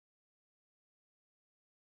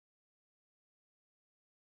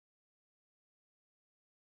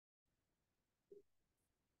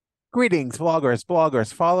Greetings, vloggers,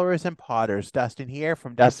 bloggers, followers, and potters. Dustin here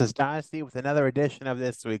from Dustin's Dynasty with another edition of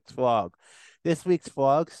this week's vlog. This week's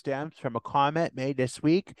vlog stems from a comment made this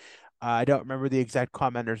week. I don't remember the exact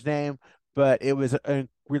commenter's name, but it was in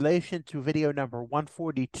relation to video number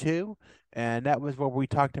 142, and that was where we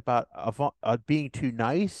talked about being too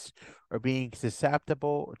nice or being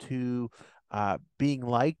susceptible to being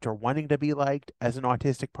liked or wanting to be liked as an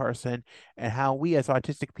autistic person, and how we as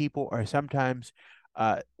autistic people are sometimes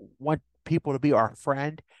uh, want people to be our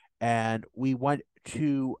friend, and we want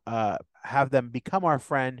to have them become our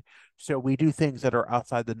friend. So we do things that are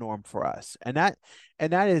outside the norm for us, and that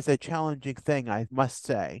is a challenging thing, I must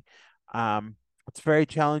say. It's very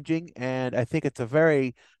challenging, and I think it's a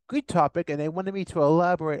very good topic, and they wanted me to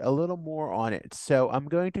elaborate a little more on it. So I'm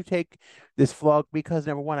going to take this vlog because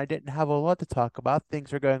number one, I didn't have a lot to talk about.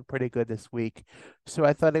 Things are going pretty good this week, so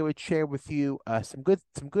I thought I would share with you some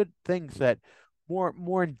good things that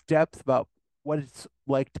more in depth about what it's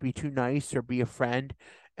like to be too nice or be a friend,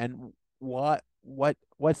 and what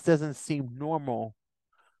doesn't seem normal,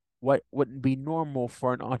 what wouldn't be normal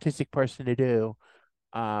for an autistic person to do,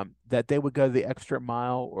 that they would go the extra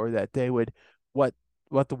mile, or that they would what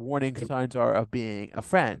what the warning signs are of being a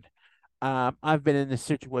friend. I've been in this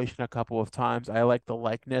situation a couple of times. I like the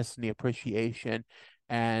likeness and the appreciation,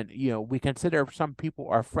 and we consider some people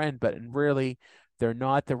our friend, but really they're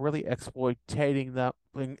not. They're really exploiting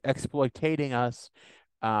us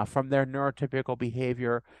from their neurotypical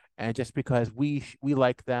behavior, and just because we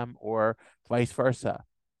like them, or vice versa.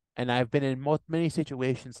 And I've been in many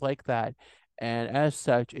situations like that, and as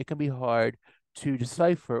such, it can be hard to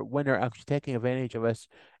decipher when they're actually taking advantage of us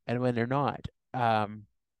and when they're not.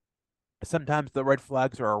 Sometimes the red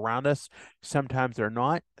flags are around us, sometimes they're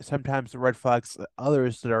not. Sometimes the red flags,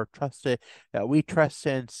 others that are trusted, that we trust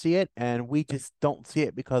and see it, and we just don't see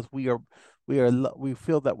it because we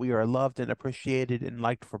feel that we are loved and appreciated and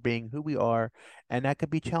liked for being who we are, and that can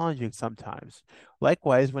be challenging sometimes.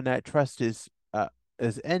 Likewise, when that trust is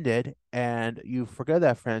ended and you forgo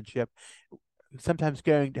that friendship, sometimes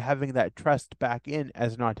going to having that trust back in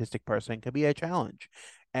as an autistic person can be a challenge.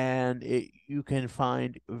 And you can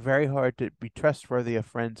find very hard to be trustworthy of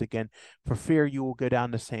friends again, for fear you will go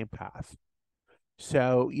down the same path.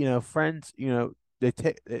 So, friends, they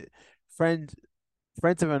take friends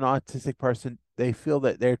friends of an autistic person, they feel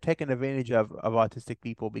that they're taken advantage of autistic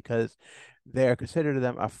people because they're considered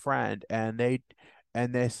them a friend, and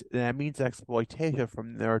that means exploitation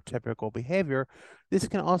from their typical behavior. This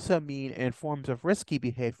can also mean in forms of risky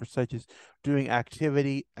behavior, such as doing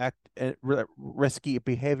risky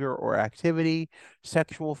behavior or activity,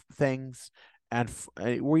 sexual things,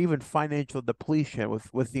 or even financial depletion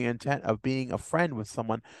with the intent of being a friend with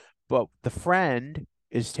someone, but the friend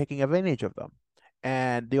is taking advantage of them.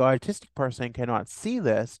 And the autistic person cannot see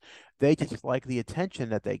this. They just like the attention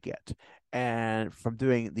that they get and from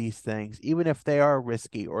doing these things, even if they are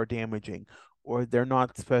risky or damaging, or they're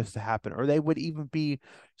not supposed to happen, or they would even be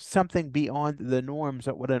something beyond the norms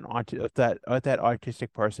that that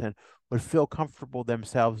autistic person would feel comfortable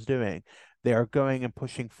themselves doing. They are going and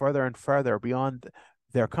pushing further and further beyond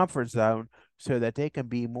their comfort zone, so that they can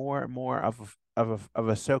be more and more of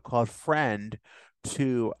a so-called friend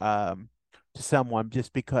to someone,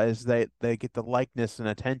 just because they get the likeness and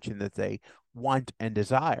attention that they want and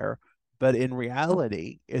desire. But in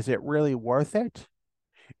reality, is it really worth it?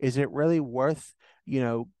 Is it really worth,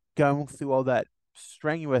 going through all that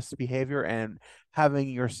strenuous behavior and having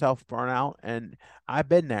yourself burn out? And I've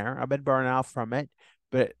been there. I've been burned out from it,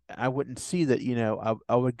 but I wouldn't see that,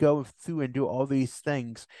 I would go through and do all these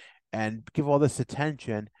things and give all this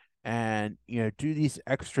attention, and, do these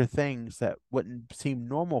extra things that wouldn't seem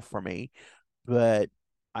normal for me, but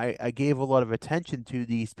I gave a lot of attention to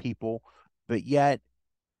these people, but yet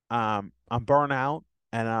I'm burnt out,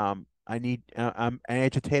 and I'm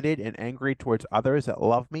agitated and angry towards others that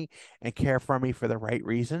love me and care for me for the right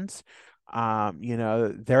reasons.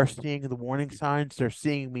 They're seeing the warning signs, they're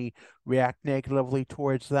seeing me react negatively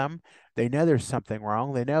towards them. They know there's something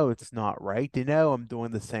wrong, they know it's not right, they know I'm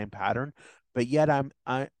doing the same pattern, but yet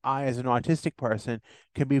I as an autistic person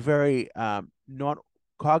can be very not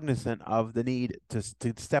cognizant of the need to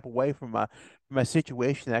step away from a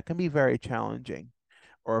situation that can be very challenging,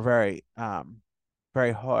 or very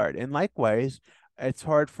hard. And likewise, it's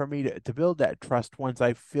hard for me to build that trust once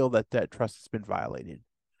I feel that that trust has been violated.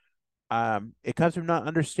 It comes from not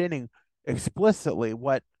understanding explicitly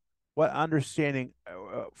what understanding,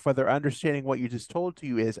 further understanding what you just told to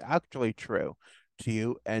you is actually true to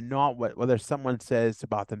you, and not whether someone says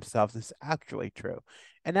about themselves is actually true.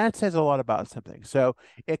 And that says a lot about something. So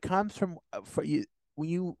it comes from, for you. when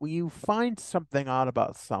you find something out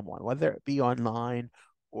about someone, whether it be online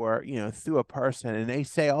or through a person, and they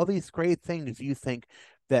say all these great things you think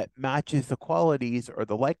that matches the qualities or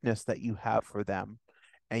the likeness that you have for them,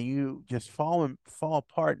 and you just fall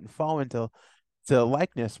apart and fall into the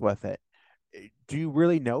likeness with it. Do you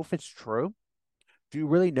really know if it's true? Do you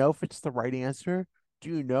really know if it's the right answer? Do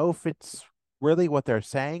you know if it's really what they're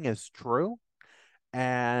saying is true?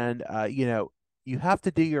 And you have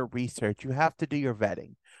to do your research. You have to do your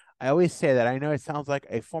vetting. I always say that. I know it sounds like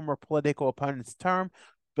a former political opponent's term,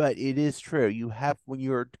 but it is true. You have when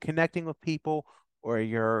you're connecting with people or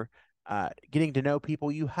you're getting to know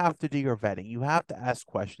people, you have to do your vetting. You have to ask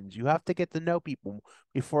questions. You have to get to know people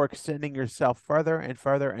before extending yourself further and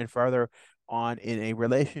further and further on in a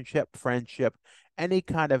relationship, friendship, any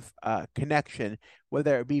kind of connection,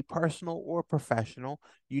 whether it be personal or professional.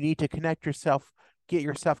 You need to connect yourself, get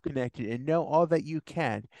yourself connected, and know all that you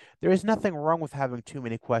can. There is nothing wrong with having too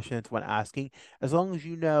many questions when asking, as long as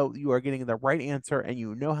you know you are getting the right answer and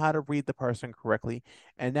you know how to read the person correctly.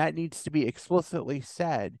 And that needs to be explicitly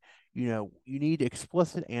said. You need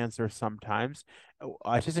explicit answers sometimes.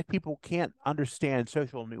 Autistic people can't understand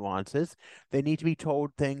social nuances. They need to be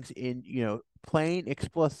told things in, plain,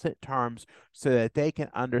 explicit terms so that they can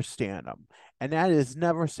understand them. And that is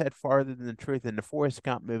never said farther than the truth in the Forrest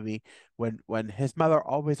Gump movie when his mother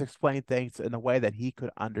always explained things in a way that he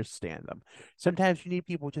could understand them. Sometimes you need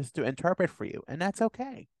people just to interpret for you, and that's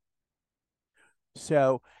okay.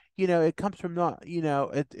 So, it comes from not,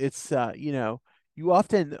 you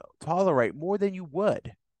often tolerate more than you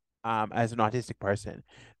would as an autistic person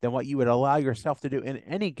than what you would allow yourself to do in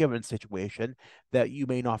any given situation that you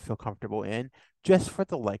may not feel comfortable in, just for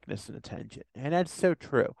the likeness and attention. And that's so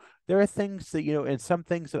true. There are things that, and some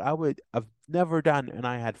things that I would have never done, and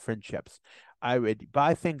I had friendships. I would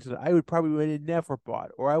buy things that I would have never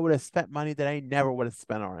bought, or I would have spent money that I never would have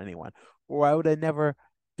spent on anyone, or I would have never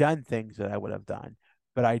done things that I would have done.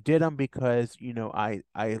 But I did them because, I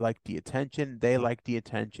liked the attention, they liked the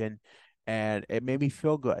attention, and it made me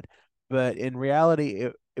feel good. But in reality,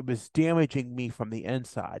 it was damaging me from the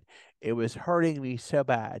inside. It was hurting me so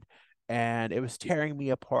bad, and it was tearing me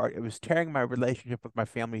apart. It was tearing my relationship with my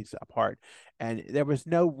families apart. And there was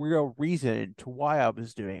no real reason to why I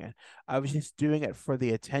was doing it. I was just doing it for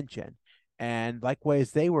the attention. And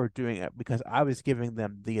likewise, they were doing it because I was giving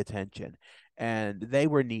them the attention, and they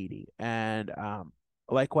were needy. And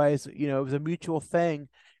likewise, it was a mutual thing.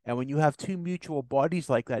 And when you have two mutual bodies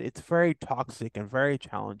like that, it's very toxic and very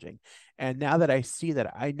challenging. And now that I see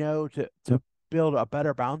that, I know to build a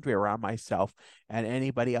better boundary around myself and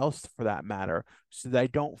anybody else for that matter, so that I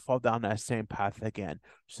don't fall down that same path again,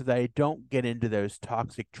 so that I don't get into those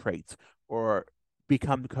toxic traits or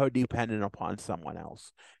become codependent upon someone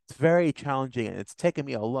else. It's very challenging, and it's taken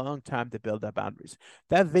me a long time to build up boundaries.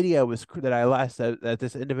 That video that I last that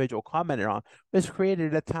this individual commented on was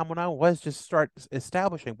created at a time when I was just start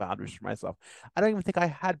establishing boundaries for myself. I don't even think I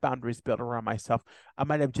had boundaries built around myself. I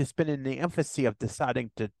might have just been in the infancy of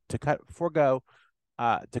deciding to cut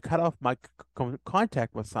off my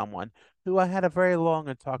contact with someone who I had a very long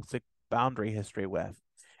and toxic boundary history with.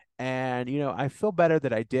 And, I feel better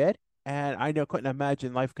that I did. And I know couldn't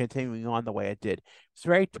imagine life continuing on the way it did. It's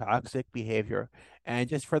very toxic behavior. And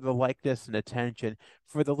just for the likeness and attention,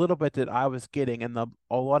 for the little bit that I was getting and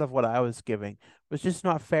a lot of what I was giving was just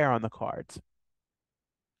not fair on the cards.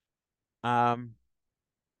 Um,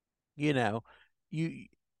 you know, you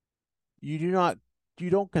you do not you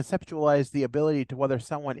don't conceptualize the ability to whether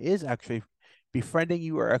someone is actually befriending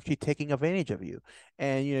you or actually taking advantage of you.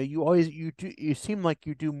 And you seem like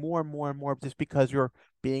you do more and more and more just because you're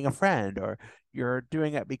being a friend, or you're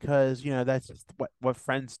doing it because that's just what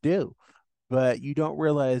friends do. But you don't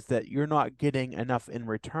realize that you're not getting enough in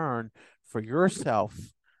return for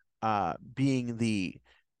yourself being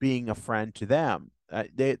a friend to them.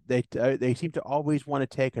 They seem to always want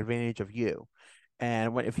to take advantage of you.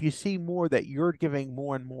 And if you see more that you're giving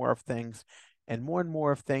more and more of things, and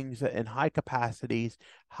more of things in high capacities,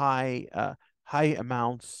 high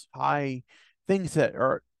amounts, high things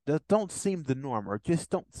that don't seem the norm, or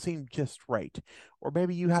just don't seem just right. Or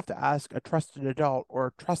maybe you have to ask a trusted adult or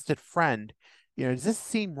a trusted friend, does this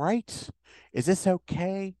seem right? Is this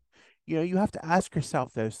okay? You have to ask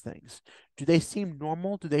yourself those things. Do they seem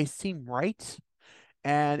normal? Do they seem right?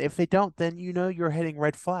 And if they don't, then you're hitting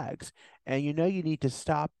red flags, and you need to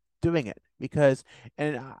stop doing it. Because,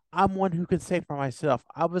 and I'm one who can say for myself,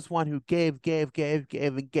 I was one who gave,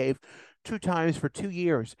 and gave 2 times for 2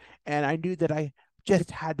 years, and I knew that I just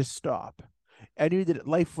had to stop. I knew that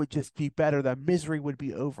life would just be better. The misery would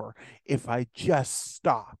be over if I just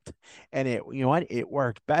stopped. And it, you know what? It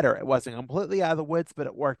worked better. It wasn't completely out of the woods, but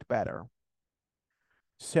it worked better.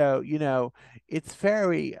 So, it's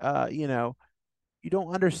very, you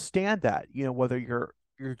don't understand that, whether you're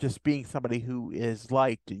just being somebody who is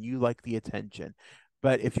liked and you like the attention.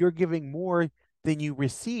 But if you're giving more than you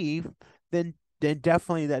receive, then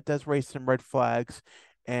definitely that does raise some red flags.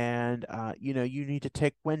 And you need to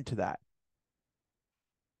take wind to that.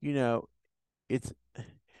 You know, it's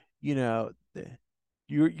you know,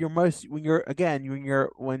 you're most when you're again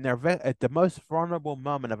when they're at the most vulnerable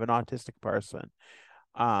moment of an autistic person,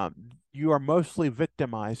 you are mostly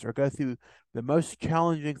victimized or go through the most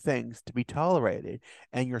challenging things to be tolerated,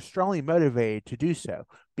 and you're strongly motivated to do so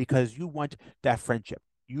because you want that friendship.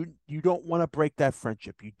 You don't want to break that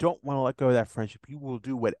friendship. You don't want to let go of that friendship. You will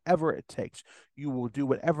do whatever it takes. You will do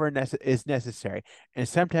whatever is necessary. And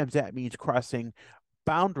sometimes that means crossing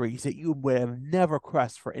boundaries that you would have never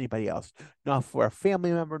crossed for anybody else, not for a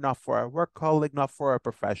family member, not for a work colleague, not for a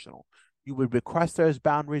professional. You would have crossed those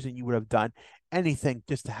boundaries and you would have done anything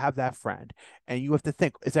just to have that friend. And you have to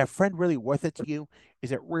think, is that friend really worth it to you?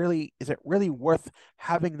 Is it really worth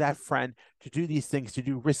having that friend to do these things, to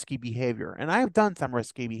do risky behavior? And I've done some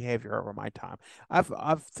risky behavior over my time.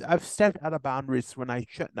 I've stepped out of boundaries when I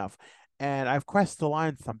shouldn't have. And I've crossed the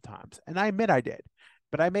line sometimes. And I admit I did.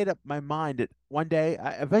 But I made up my mind that one day,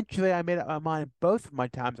 eventually, I made up my mind both of my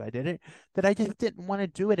times I did it, that I just didn't want to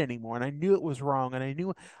do it anymore. And I knew it was wrong. And I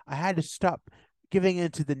knew I had to stop giving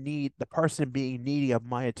into the person being needy of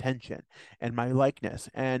my attention and my likeness.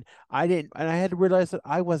 And I didn't, and I had to realize that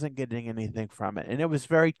I wasn't getting anything from it. And it was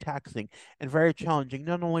very taxing and very challenging,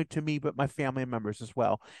 not only to me, but my family members as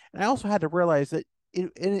well. And I also had to realize that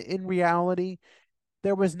in reality,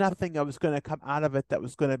 there was nothing that was going to come out of it that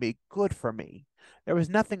was going to be good for me. There was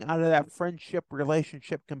nothing out of that friendship,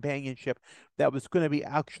 relationship, companionship that was going to be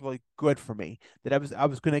actually good for me. That I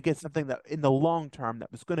was going to get something that in the long term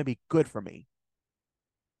that was going to be good for me.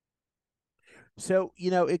 So,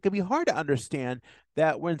 it can be hard to understand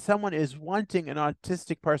that when someone is wanting an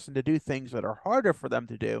autistic person to do things that are harder for them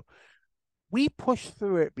to do, we push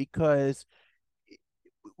through it because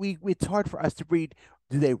it's hard for us to read.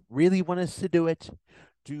 Do they really want us to do it?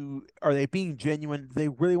 Are they being genuine? Do they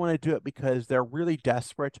really want to do it because they're really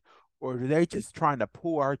desperate, or do they just trying to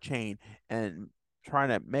pull our chain and trying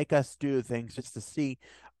to make us do things just to see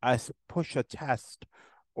us push a test,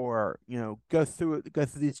 or go through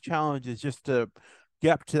these challenges just to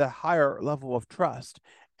get up to the higher level of trust?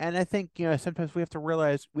 And I think sometimes we have to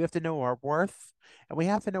realize we have to know our worth, and we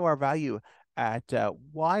have to know our value at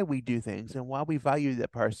why we do things and why we value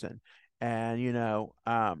that person. And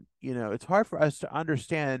it's hard for us to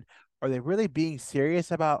understand, are they really being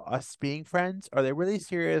serious about us being friends? Are they really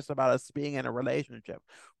serious about us being in a relationship?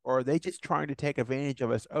 Or are they just trying to take advantage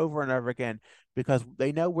of us over and over again because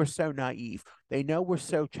they know we're so naive? They know we're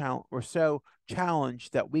so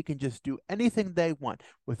challenged that we can just do anything they want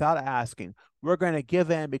without asking. We're going to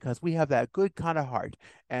give in because we have that good kind of heart,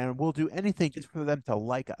 and we'll do anything just for them to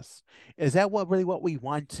like us. Is that what we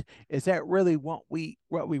want? Is that really what we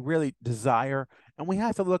really desire? And we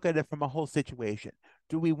have to look at it from a whole situation.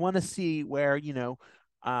 Do we want to see where,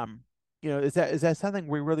 um, is that something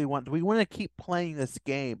we really want? Do we want to keep playing this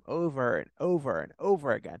game over and over and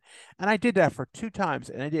over again? And I did that for two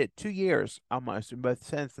times, and I did 2 years almost in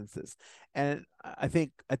both instances. And I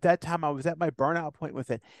think at that time I was at my burnout point with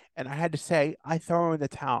it, and I had to say, I throw in the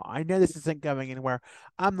towel. I know this isn't going anywhere.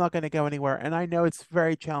 I'm not going to go anywhere, and I know it's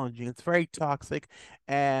very challenging. It's very toxic,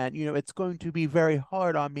 and it's going to be very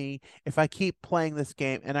hard on me if I keep playing this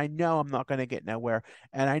game. And I know I'm not going to get nowhere,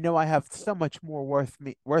 and I know I have so much more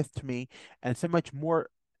worth to me, and so much more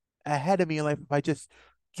ahead of me in life if I just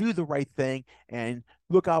do the right thing and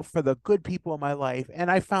look out for the good people in my life. And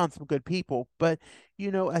I found some good people, but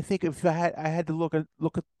I think if I had to look at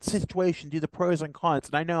the situation, do the pros and cons.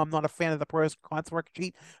 And I know I'm not a fan of the pros and cons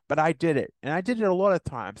worksheet, but I did it. And I did it a lot of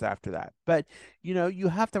times after that. But you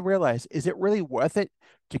have to realize, is it really worth it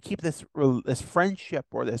to keep this friendship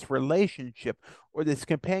or this relationship or this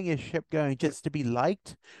companionship going just to be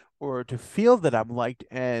liked, or to feel that I'm liked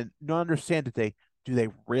and not understand that do they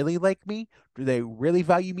really like me? Do they really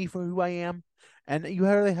value me for who I am? And you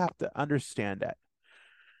really have to understand that.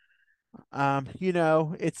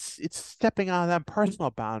 It's stepping out of them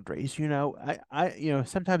personal boundaries.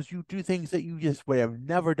 Sometimes you do things that you just would have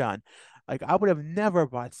never done. Like I would have never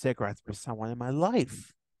bought cigarettes for someone in my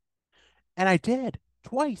life. And I did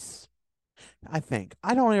twice, I think.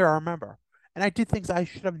 I don't even remember. And I did things I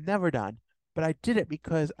should have never done, but I did it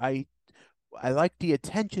because I I liked the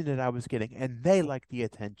attention that I was getting, and they liked the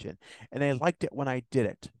attention, and they liked it when I did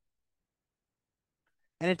it.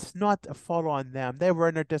 And it's not a fault on them. They were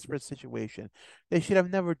in a desperate situation. They should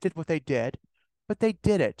have never did what they did, but they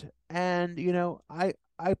did it. And I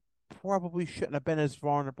probably shouldn't have been as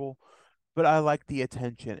vulnerable, but I liked the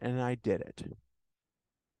attention, and I did it.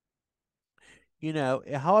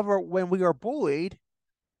 However, when we are bullied,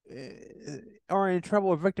 or in trouble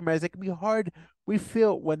or victimized, it can be hard. We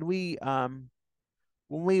feel when we are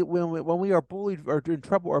bullied or in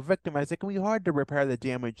trouble or victimized, it can be hard to repair the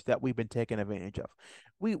damage that we've been taken advantage of.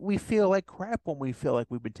 We feel like crap when we feel like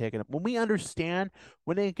we've been taken up. When we understand,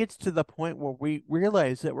 when it gets to the point where we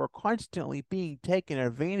realize that we're constantly being taken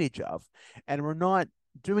advantage of, and we're not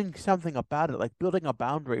doing something about it, like building a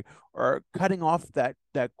boundary or cutting off that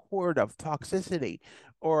cord of toxicity,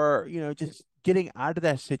 or just getting out of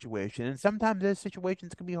that situation. And sometimes those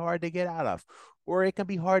situations can be hard to get out of, or it can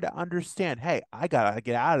be hard to understand, hey, I gotta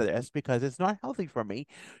get out of this because it's not healthy for me.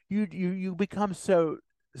 You become so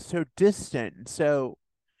distant, and so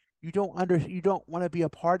you don't want to be a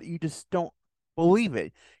part, you just don't believe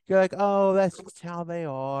it. You're like, oh, that's just how they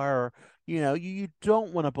are. Or, you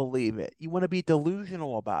don't want to believe it. You want to be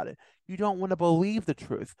delusional about it. You don't want to believe the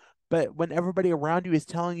truth. But when everybody around you is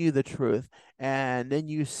telling you the truth, and then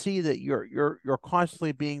you see that you're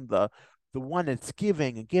constantly being the one that's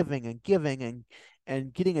giving and giving and giving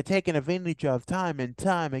and getting taken advantage of time and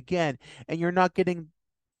time again, and you're not getting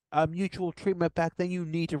a mutual treatment back, then you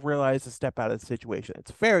need to realize to step out of the situation.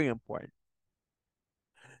 It's very important.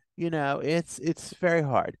 It's very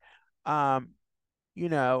hard. Um, you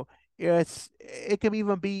know, it can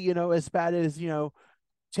even be, as bad as,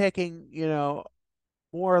 taking,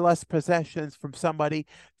 more or less possessions from somebody,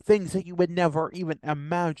 things that you would never even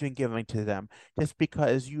imagine giving to them just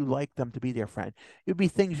because you like them to be their friend. It'd be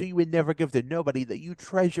things that you would never give to nobody, that you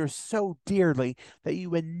treasure so dearly that you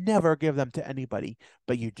would never give them to anybody,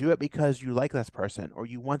 but you do it because you like this person or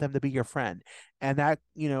you want them to be your friend. And that,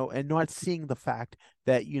 and not seeing the fact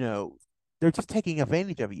that, they're just taking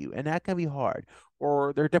advantage of you, and that can be hard.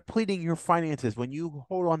 Or they're depleting your finances when you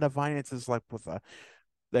hold on to finances like with a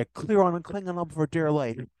they're clear on and clinging on for dear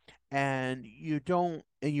life, and you don't,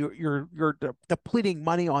 and you're depleting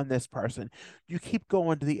money on this person. You keep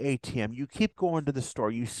going to the ATM, you keep going to the store,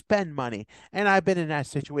 you spend money, and I've been in that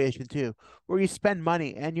situation too, where you spend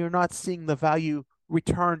money and you're not seeing the value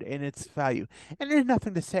returned in its value. And there's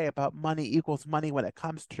nothing to say about money equals money when it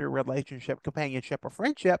comes to relationship, companionship, or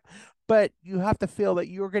friendship, but you have to feel that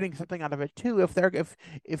you're getting something out of it too.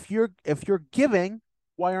 If you're giving,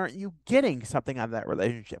 why aren't you getting something out of that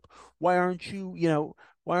relationship? Why aren't you,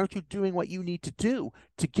 why aren't you doing what you need to do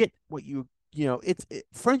to get what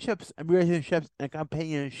friendships and relationships and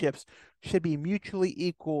companionships should be mutually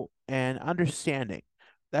equal and understanding.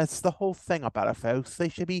 That's the whole thing about it, folks. They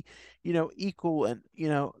should be, equal, and,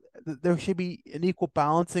 there should be an equal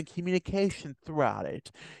balance and communication throughout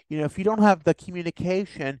it. If you don't have the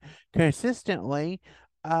communication consistently,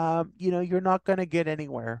 you're not going to get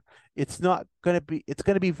anywhere. It's going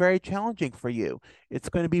to be very challenging for you. It's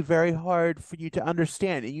going to be very hard for you to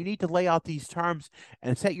understand. And you need to lay out these terms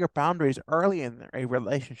and set your boundaries early in a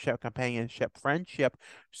relationship, companionship, friendship,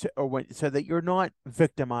 so that you're not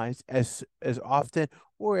victimized as often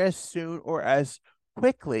or as soon or as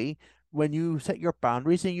quickly when you set your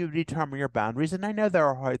boundaries and you determine your boundaries. And I know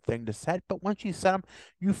they're a hard thing to set, but once you set them,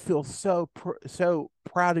 you feel so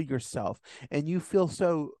proud of yourself, and you feel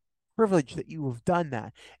so privileged that you have done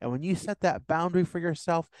that. And when you set that boundary for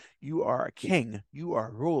yourself, you are a king, you are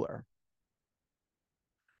a ruler.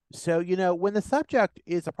 So, when the subject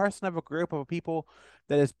is a person of a group of people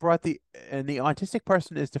that has brought and the autistic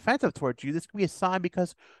person is defensive towards you, this can be a sign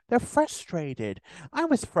because they're frustrated. I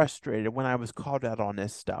was frustrated when I was called out on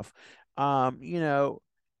this stuff. And,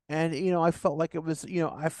 I felt like it was,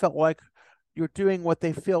 I felt like you're doing what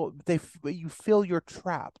you feel you're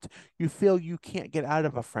trapped. You feel you can't get out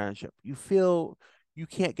of a friendship. You feel you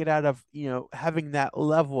can't get out of, having that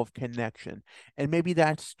level of connection. And maybe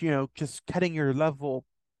that's, just cutting your level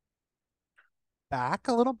back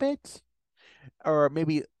a little bit, or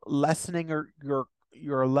maybe lessening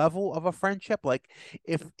your level of a friendship. Like,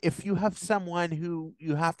 if you have someone who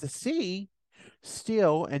you have to see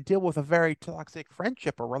still and deal with a very toxic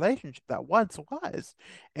friendship or relationship that once was,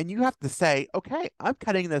 and you have to say, okay, I'm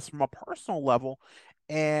cutting this from a personal level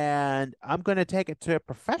and I'm going to take it to a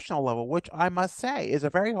professional level, which I must say is a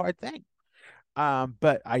very hard thing.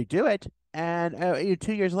 But I do it, and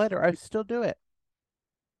 2 years later I still do it.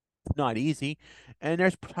 Not easy. And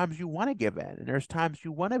there's times you want to give in, and there's times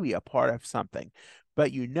you want to be a part of something,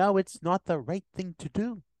 but it's not the right thing to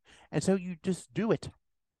do. And so you just do it.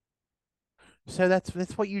 So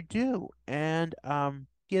that's what you do. And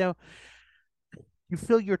you know, you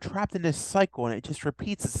feel you're trapped in this cycle and it just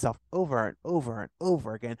repeats itself over and over and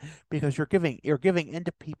over again because you're giving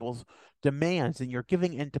into people's demands and you're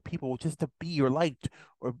giving into people just to be your liked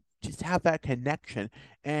or just have that connection.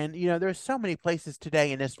 And there's so many places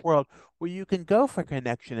today in this world where you can go for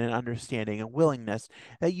connection and understanding and willingness,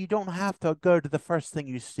 that you don't have to go to the first thing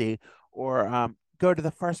you see, or go to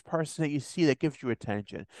the first person that you see that gives you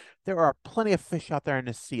attention. There are plenty of fish out there in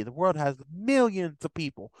the sea. The world has millions of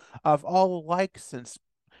people of all likes and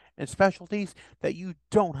specialties, that you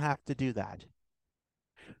don't have to do that.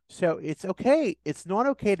 So it's okay. It's not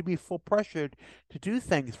okay to be full pressured to do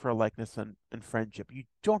things for likeness and friendship. You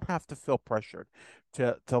don't have to feel pressured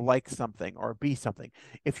to like something or be something.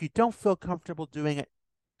 If you don't feel comfortable doing it,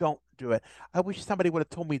 don't do it. I wish somebody would have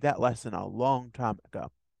told me that lesson a long time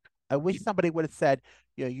ago. I wish somebody would have said,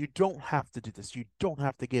 you don't have to do this. You don't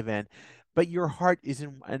have to give in, but your heart is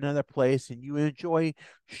in another place and you enjoy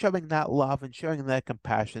showing that love and showing that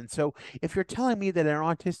compassion. So if you're telling me that an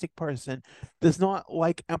autistic person does not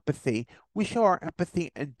like empathy, we show our empathy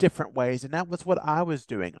in different ways. And that was what I was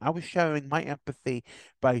doing. I was showing my empathy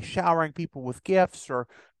by showering people with gifts, or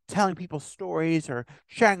telling people stories, or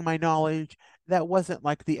sharing my knowledge. That wasn't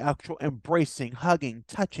like the actual embracing, hugging,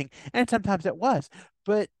 touching, and sometimes it was.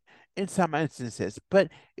 But in some instances, but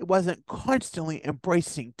it wasn't constantly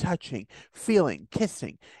embracing, touching, feeling,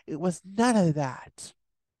 kissing. It was none of that.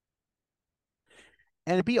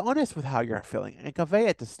 And be honest with how you're feeling and convey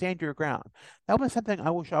it to stand your ground. That was something I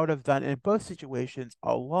wish I would have done in both situations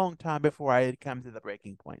a long time before I had come to the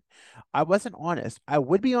breaking point. I wasn't honest. I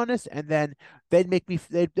would be honest, and then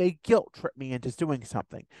they'd guilt trip me into doing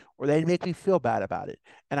something, or they'd make me feel bad about it.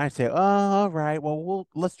 And I'd say, "Oh, all right, well,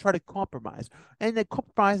 let's try to compromise." And the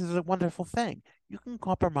compromise is a wonderful thing. You can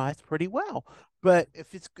compromise pretty well. But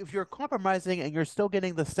if you're compromising and you're still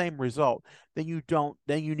getting the same result, then you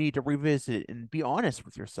need to revisit it and be honest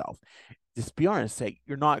with yourself. Just be honest, say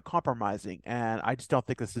you're not compromising, and I just don't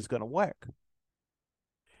think this is going to work.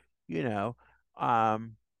 You know,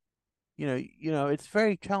 um, it's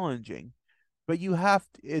very challenging, but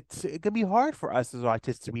it can be hard for us as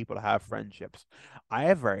autistic people to have friendships. I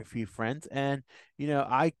have very few friends, and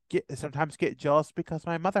I sometimes get jealous because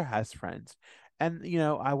my mother has friends. And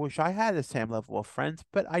I wish I had the same level of friends,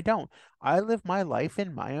 but I don't. I live my life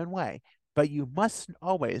in my own way. But you must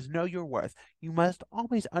always know your worth. You must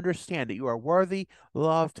always understand that you are worthy,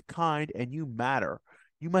 loved, kind, and you matter.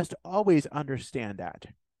 You must always understand that.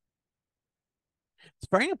 It's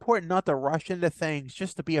very important not to rush into things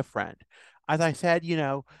just to be a friend. As I said,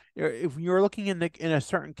 if you're looking in a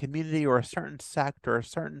certain community or a certain sect or a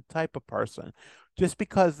certain type of person, just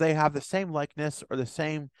because they have the same likeness or the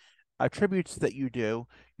same attributes that you do,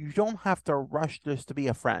 you don't have to rush just to be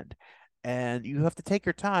a friend. And you have to take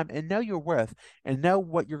your time and know your worth and know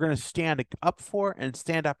what you're going to stand up for and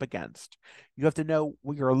stand up against. You have to know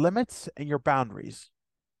your limits and your boundaries.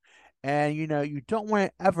 And you don't want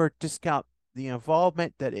to ever discount the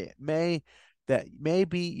involvement that may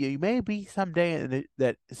be you may be someday, and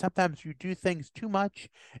that sometimes you do things too much,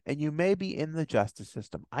 and you may be in the justice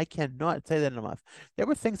system. I cannot say that enough. There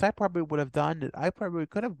were things I probably would have done that I probably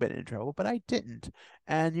could have been in trouble, but I didn't.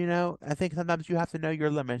 And I think sometimes you have to know your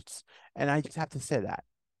limits, and I just have to say that.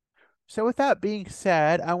 So, with that being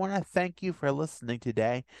said, I want to thank you for listening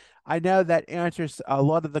today. I know that answers a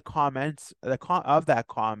lot of the comments of that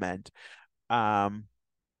comment. Um,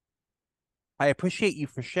 I appreciate you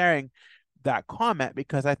for sharing that comment,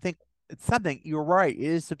 because I think it's something, you're right, it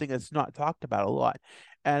is something that's not talked about a lot.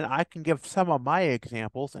 And I can give some of my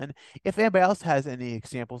examples. And if anybody else has any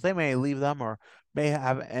examples, they may leave them, or may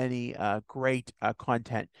have any great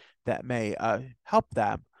content that may help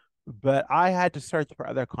them. But I had to search for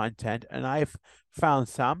other content, and I've found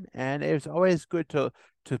some. And it's always good to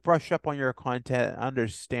brush up on your content and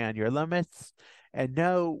understand your limits and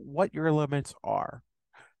know what your limits are.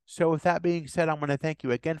 So with that being said, I want to thank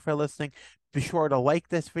you again for listening. Be sure to like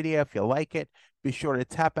this video if you like it. Be sure to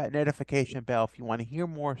tap that notification bell if you want to hear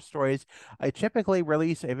more stories. I typically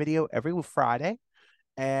release a video every Friday.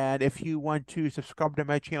 And if you want to subscribe to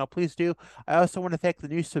my channel, please do. I also want to thank the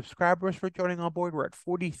new subscribers for joining on board. We're at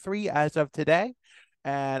 43 as of today.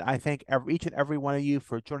 And I thank each and every one of you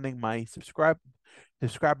for joining my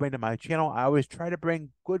subscribing to my channel. I always try to bring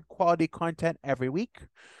good quality content every week.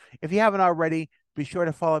 If you haven't already, be sure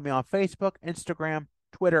to follow me on Facebook, Instagram,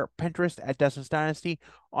 Twitter, Pinterest at Dustin's Dynasty,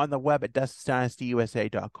 on the web at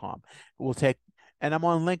DustinsDynastyUSA.com. And I'm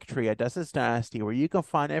on Linktree at Dustin's Dynasty, where you can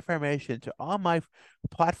find information to all my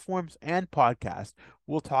platforms and podcasts.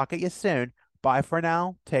 We'll talk at you soon. Bye for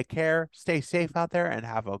now. Take care. Stay safe out there and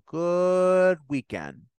have a good weekend.